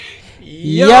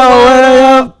Yo, what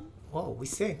up? Whoa, we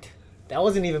synced. That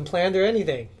wasn't even planned or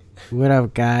anything. What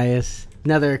up, guys?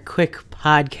 Another quick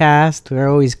podcast. We're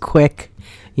always quick,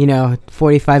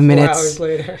 45 minutes 4 hours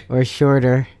later. or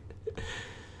shorter.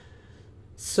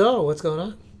 So, what's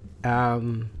going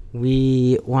on?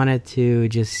 We wanted to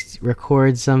just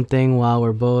record something while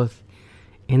we're both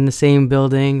in the same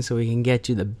building so we can get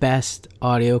you the best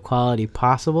audio quality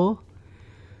possible.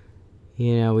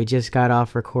 We just got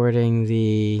off recording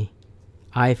the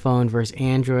iPhone versus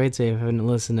Android, so if you haven't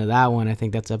listened to that one, I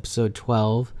think that's episode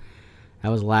 12. That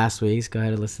was last week's. Go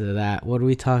ahead and listen to that. What are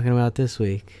we talking about this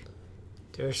week?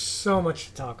 There's so much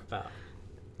to talk about.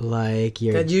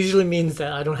 That usually means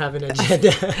that I don't have an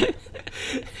agenda,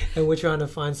 and we're trying to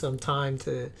find some time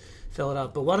to fill it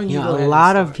up. But why don't you go ahead? A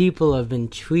lot of people have been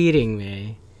tweeting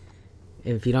me.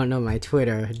 If you don't know my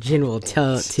Twitter, Jin will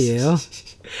tell it to you.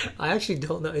 I actually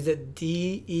don't know. Is it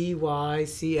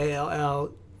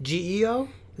DEYCALLGEO?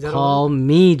 Call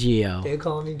me Geo. They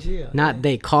call me Geo. Not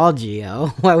they call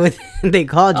Geo. Why would they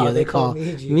call Geo? They call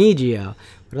me Geo.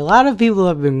 But a lot of people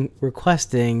have been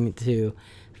requesting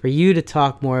for you to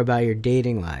talk more about your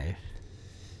dating life.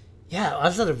 Yeah, I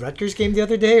was at a Rutgers game the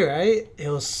other day, right? It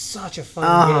was such a fun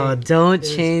game. Oh, don't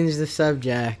change the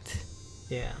subject.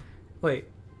 Yeah. Wait,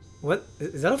 what?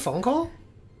 Is that a phone call?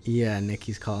 Yeah,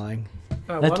 Nikki's calling.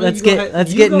 Right, let's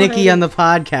get Nikki on the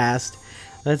podcast.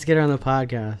 Let's get her on the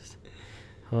podcast.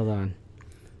 Hold on.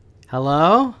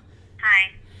 Hello?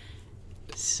 Hi.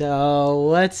 So,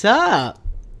 what's up?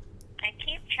 I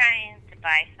keep trying to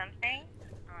buy something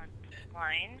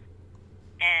online,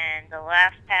 and the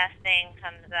LastPass thing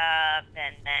comes up,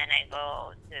 and then I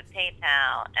go to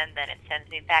PayPal, and then it sends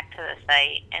me back to the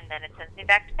site, and then it sends me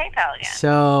back to PayPal again.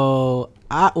 So,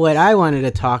 what I wanted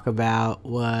to talk about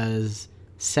was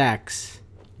sex.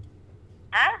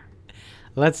 Huh?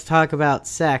 Let's talk about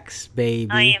sex,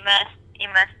 baby. Oh, you must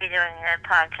be doing a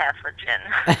podcast with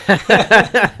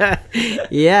Jin.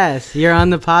 Yes, you're on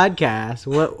the podcast.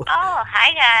 What? Oh,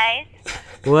 hi guys.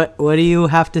 What do you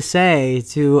have to say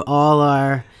to all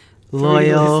our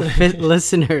loyal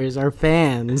listeners, our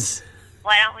fans?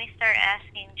 Why don't we start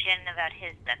asking Jin about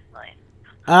his sex life?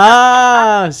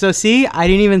 So see, I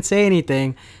didn't even say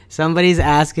anything. Somebody's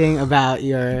asking about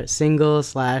your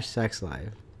single/sex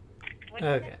life.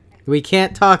 Okay. We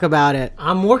can't talk about it.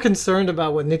 I'm more concerned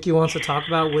about what Nikki wants to talk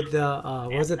about with the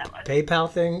PayPal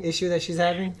thing issue that she's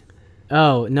having.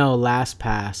 Oh no,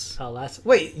 LastPass.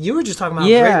 Wait, you were just talking about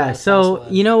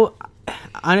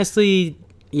honestly,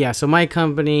 so my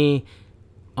company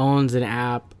owns an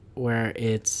app where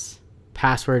it's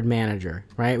password manager,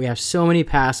 right? We have so many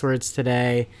passwords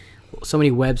today, so many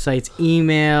websites,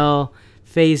 email,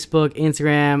 Facebook,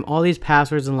 Instagram, all these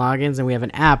passwords and logins, and we have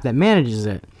an app that manages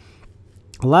it.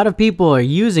 A lot of people are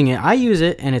using it. I use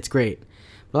it, and it's great.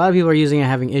 But a lot of people are using it,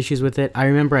 having issues with it. I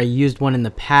remember I used one in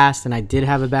the past, and I did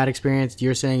have a bad experience.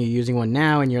 You're saying you're using one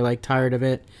now, and you're, tired of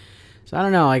it. So, I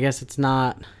don't know. I guess it's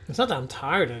not... It's not that I'm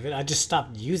tired of it. I just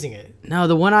stopped using it. No,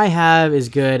 the one I have is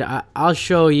good. I'll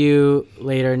show you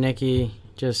later, Nikki.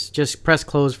 Just press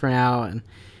close for now and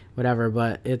whatever.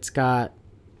 But it's got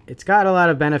a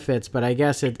lot of benefits, but I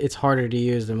guess it's harder to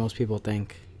use than most people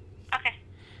think. Okay.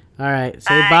 All right.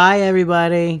 Say bye,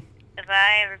 everybody.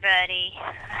 Bye, everybody.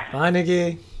 Bye,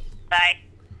 Nikki. Bye.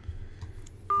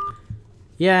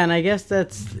 Yeah, and I guess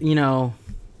that's, a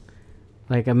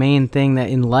main thing that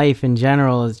in life in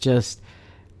general is just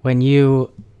when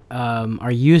you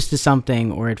are used to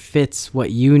something or it fits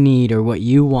what you need or what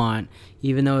you want,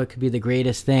 even though it could be the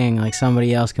greatest thing,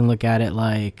 somebody else can look at it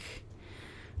like,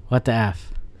 what the F?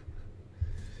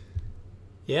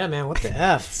 Yeah, man, what the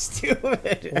F?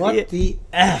 Stupid. What the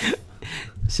F?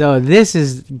 So this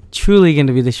is truly going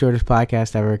to be the shortest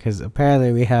podcast ever because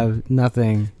apparently we have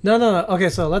nothing. No. Okay,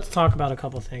 so let's talk about a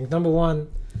couple things. Number one,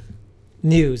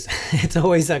 news. It's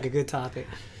always a good topic.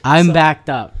 I'm backed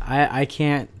up. I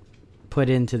can't put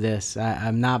into this.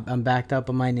 I'm backed up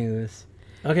on my news.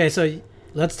 Okay, so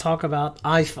let's talk about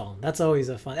iPhone. That's always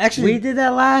a fun. Actually, we did that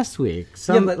last week.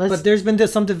 But there's been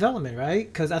some development, right?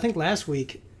 Because I think last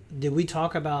week, did we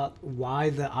talk about why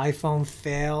the iPhone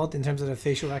failed in terms of the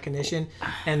facial recognition?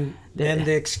 And then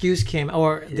the excuse came,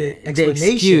 or the explanation.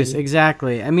 The excuse,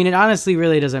 exactly. I mean, it honestly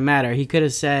really doesn't matter. He could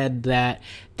have said that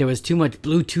there was too much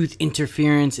Bluetooth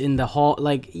interference in the hall.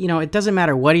 It doesn't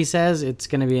matter what he says. It's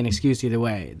going to be an excuse either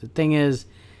way. The thing is,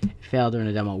 it failed during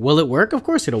a demo. Will it work? Of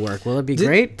course it'll work. Will it be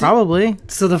great? Probably.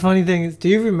 So the funny thing is, do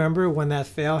you remember when that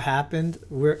fail happened?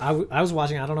 I was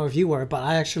watching, I don't know if you were, but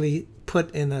I actually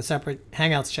put in a separate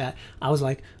Hangouts chat, I was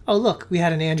like, oh, look, we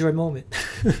had an Android moment.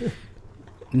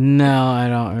 No, I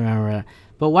don't remember that.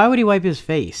 But why would he wipe his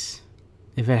face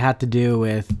if it had to do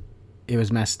with it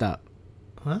was messed up.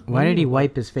 Huh? Why did he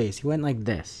wipe his face? He went like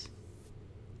this.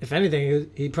 If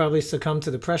anything, he probably succumbed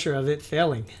to the pressure of it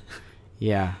failing.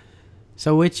 Yeah.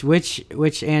 So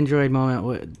which Android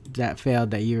moment that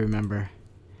failed that you remember?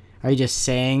 Are you just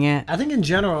saying it? I think in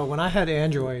general, when I had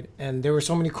Android and there were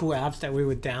so many cool apps that we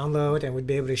would download and would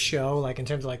be able to show, like in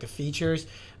terms of like the features,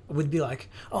 would be like,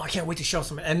 oh, I can't wait to show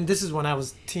some. And this is when I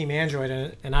was Team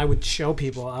Android, and I would show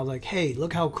people. I was like, hey,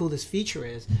 look how cool this feature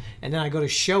is. And then I go to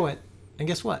show it, and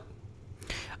guess what?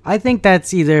 I think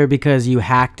that's either because you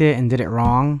hacked it and did it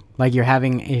wrong. Like you're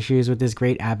having issues with this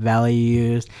great App Valley you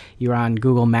used. You were on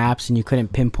Google Maps and you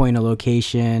couldn't pinpoint a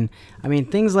location. I mean,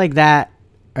 things like that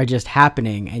are just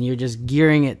happening, and you're just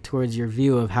gearing it towards your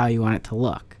view of how you want it to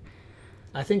look.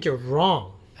 I think you're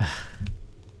wrong.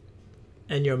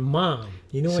 And your mom,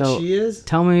 you know So, what she is?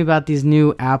 Tell me about these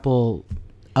new Apple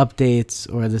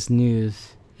updates or this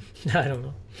news. I don't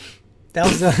know. That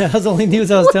was the only news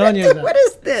I was telling you about. What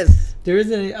is this? There is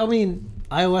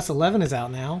iOS 11 is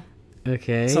out now.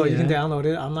 Okay. So you can download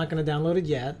it. I'm not going to download it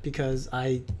yet because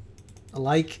I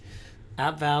like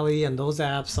App Valley and those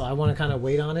apps, so I want to kind of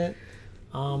wait on it.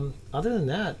 Other than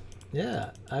that,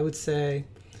 yeah, I would say,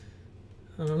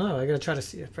 I don't know. I got to try to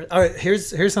see it. All right,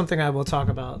 here's something I will talk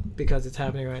about because it's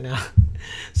happening right now.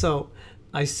 So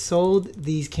I sold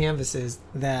these drone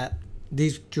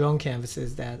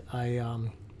canvases that I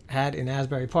had in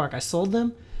Asbury Park. I sold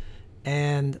them,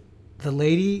 and the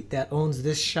lady that owns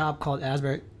this shop called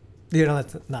Asbury,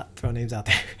 let's not throw names out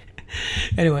there.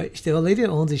 Anyway, the lady that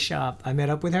owns the shop, I met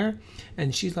up with her,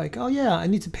 and she's like, oh yeah, I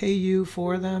need to pay you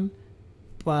for them,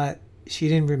 but she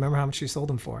didn't remember how much she sold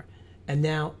them for. And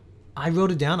now I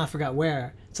wrote it down, I forgot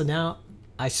where. So now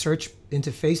I search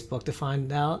into Facebook to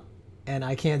find out, and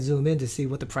I can't zoom in to see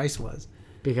what the price was.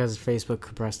 Because Facebook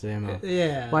compressed the image.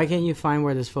 Yeah. Why can't you find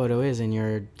where this photo is in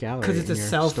your gallery? Because it's a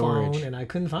cell storage? phone, and I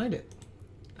couldn't find it.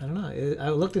 I don't know. I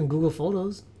looked in Google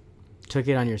Photos. Took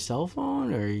it on your cell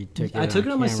phone, or you took it? I took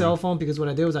it on my camera? cell phone because what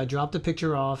I did was I dropped the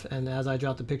picture off, and as I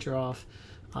dropped the picture off,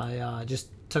 I just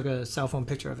took a cell phone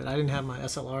picture of it. I didn't have my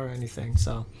SLR or anything,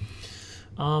 so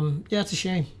yeah, it's a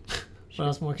shame. What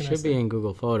else more can I say? Should be in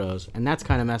Google Photos, and that's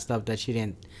kind of messed up that she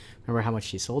didn't remember how much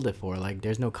she sold it for. Like,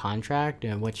 there's no contract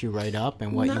and what you write up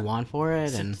and what you want for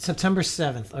it, and September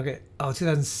 7th. Okay. Oh,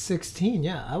 2016.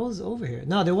 Yeah, I was over here.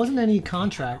 No, there wasn't any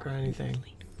contract or anything.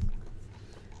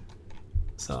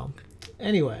 So,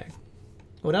 anyway,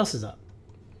 what else is up?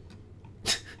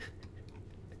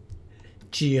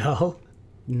 Gio.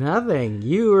 nothing.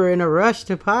 You were in a rush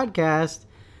to podcast.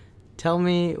 Tell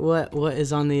me what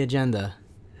is on the agenda.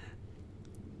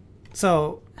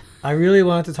 So, I really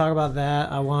wanted to talk about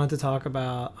that. I wanted to talk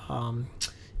about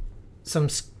some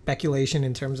speculation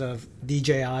in terms of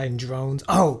DJI and drones.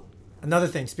 Oh, another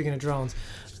thing, speaking of drones,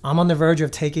 I'm on the verge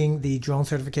of taking the Drone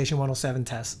Certification 107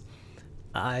 test.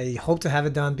 I hope to have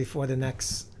it done before the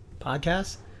next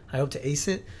podcast. I hope to ace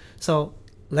it. So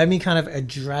let me kind of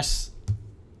address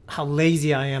how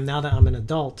lazy I am now that I'm an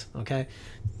adult, okay?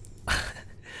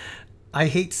 I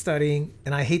hate studying,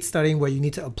 and I hate studying where you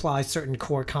need to apply certain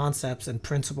core concepts and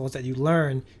principles that you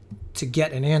learn to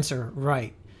get an answer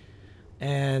right.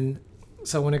 And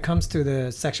so when it comes to the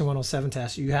Section 107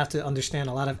 test, you have to understand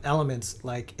a lot of elements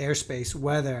like airspace,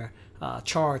 weather,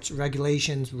 charts,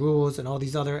 regulations, rules, and all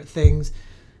these other things.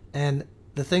 And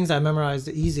the things I memorize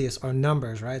the easiest are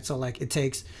numbers, right? So like it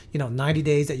takes, 90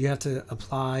 days that you have to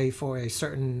apply for a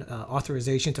certain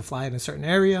authorization to fly in a certain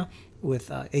area with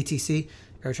ATC,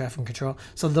 air traffic control.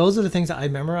 So those are the things that I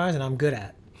memorize and I'm good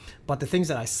at. But the things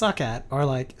that I suck at are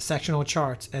like sectional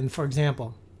charts. And for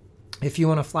example, if you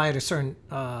want to fly at a certain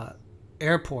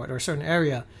airport or a certain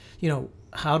area,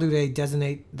 how do they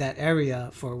designate that area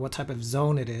for what type of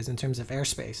zone it is in terms of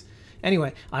airspace?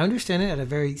 Anyway, I understand it at a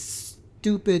very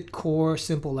stupid, core,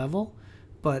 simple level,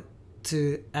 but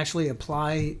to actually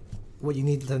apply what you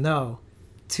need to know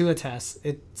to a test,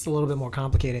 it's a little bit more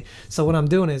complicated. So what I'm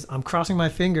doing is I'm crossing my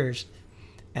fingers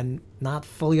and not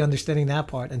fully understanding that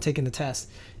part and taking the test.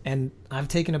 And I've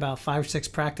taken about 5 or 6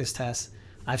 practice tests.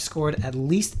 I've scored at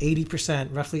least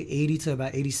 80%, roughly 80 to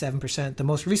about 87%. The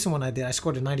most recent one I did, I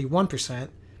scored a 91%.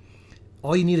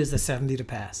 All you need is a 70 to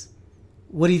pass.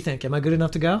 What do you think? Am I good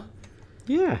enough to go?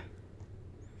 Yeah.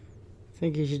 I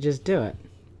think you should just do it.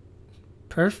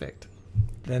 Perfect.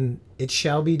 Then it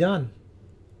shall be done.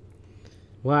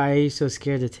 Why are you so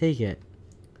scared to take it?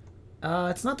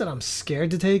 It's not that I'm scared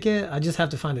to take it. I just have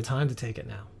to find the time to take it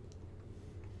now.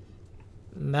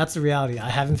 And that's the reality.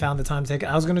 I haven't found the time to take it.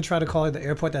 I was going to try to call it the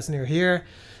airport that's near here,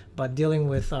 but dealing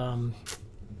with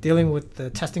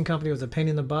the testing company was a pain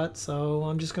in the butt. So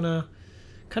I'm just going to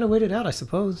kind of wait it out, I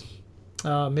suppose.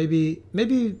 Maybe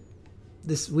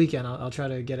this weekend. I'll try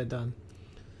to get it done.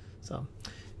 So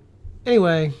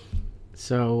anyway,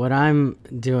 So what I'm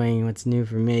doing, what's new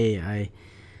for me,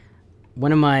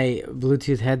 one of my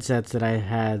Bluetooth headsets that I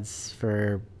had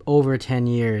for over 10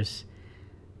 years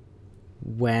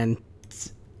went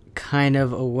kind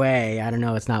of away. I don't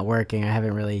know, it's not working. I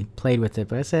haven't really played with it,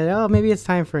 but I said, oh, maybe it's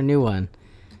time for a new one.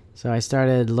 So I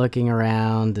started looking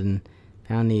around and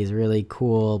found these really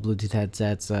cool Bluetooth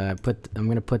headsets. I'm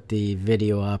going to put the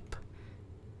video up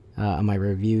on my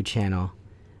review channel.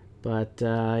 But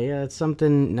yeah, it's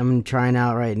something I'm trying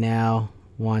out right now.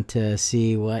 Want to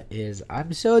see what is.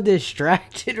 I'm so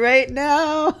distracted right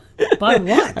now. By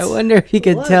what? I wonder if you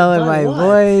could What? tell in By my what?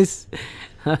 voice.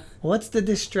 What's the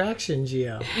distraction,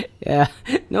 Gio? Yeah,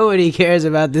 nobody cares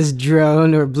about this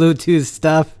drone or Bluetooth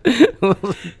stuff.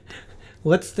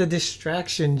 What's the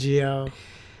distraction, Gio?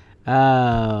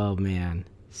 Oh man.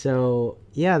 So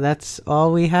yeah, that's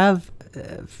all we have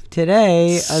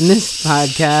today on this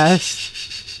podcast.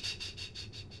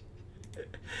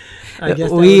 I guess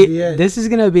that would be it. This is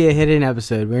gonna be a hidden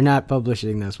episode. We're not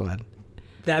publishing this one.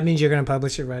 That means you're gonna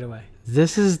publish it right away.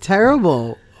 This is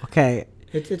terrible. Okay,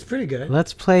 It's pretty good.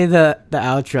 let's play the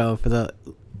outro for the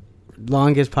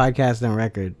longest podcast on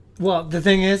record. Well, the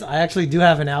thing is, I actually do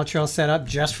have an outro set up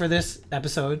just for this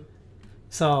episode.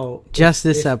 So Just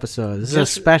this if- episode. This is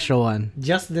just- a special one.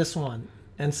 just this one.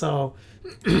 And so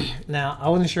now I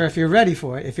wasn't sure if you're ready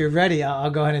for it. If you're ready,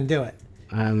 I'll go ahead and do it.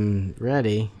 I'm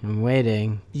ready. I'm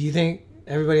waiting. You think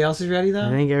everybody else is ready though?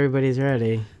 I think everybody's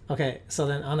ready. Okay, so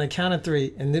then on the count of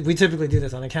three, and we typically do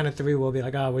this on the count of three, we'll be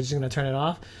like, oh, we're just gonna turn it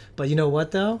off. But you know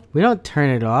what though? We don't turn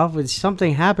it off. It's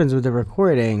something happens with the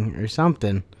recording or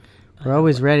something. We're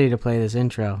always ready to play this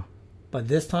intro. But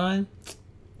this time,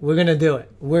 we're gonna do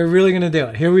it. We're really gonna do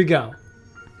it. Here we go.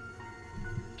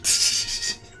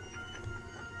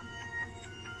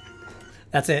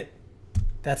 That's it.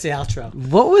 That's the outro.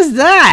 What was that?